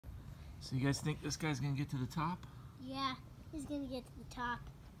So you guys think this guy's gonna get to the top? Yeah, he's gonna get to the top.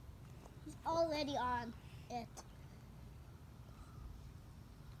 He's already on it.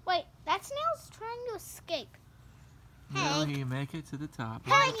 Wait, that snail's trying to escape. Will he make it to the top?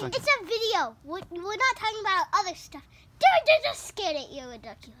 Hey, it's a video. We're not talking about other stuff. Dude, they're just scared at you,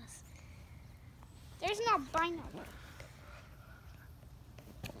 ridiculous. There's no binocular.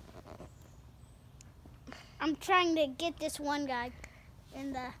 I'm trying to get this one guy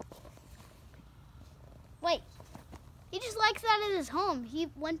in the... Wait. He just likes that in his home. He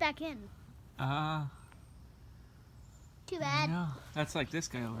went back in. Too bad. No, that's like this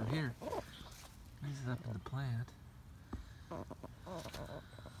guy over here. He's up in the plant.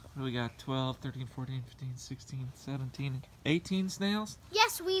 What do we got? 12, 13, 14, 15, 16, 17, 18 snails?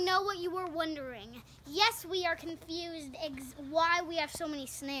 Yes, we know what you were wondering. Yes, we are confused why we have so many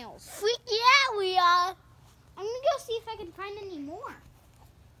snails. Yeah, we are. I'm going to go see if I can find any more.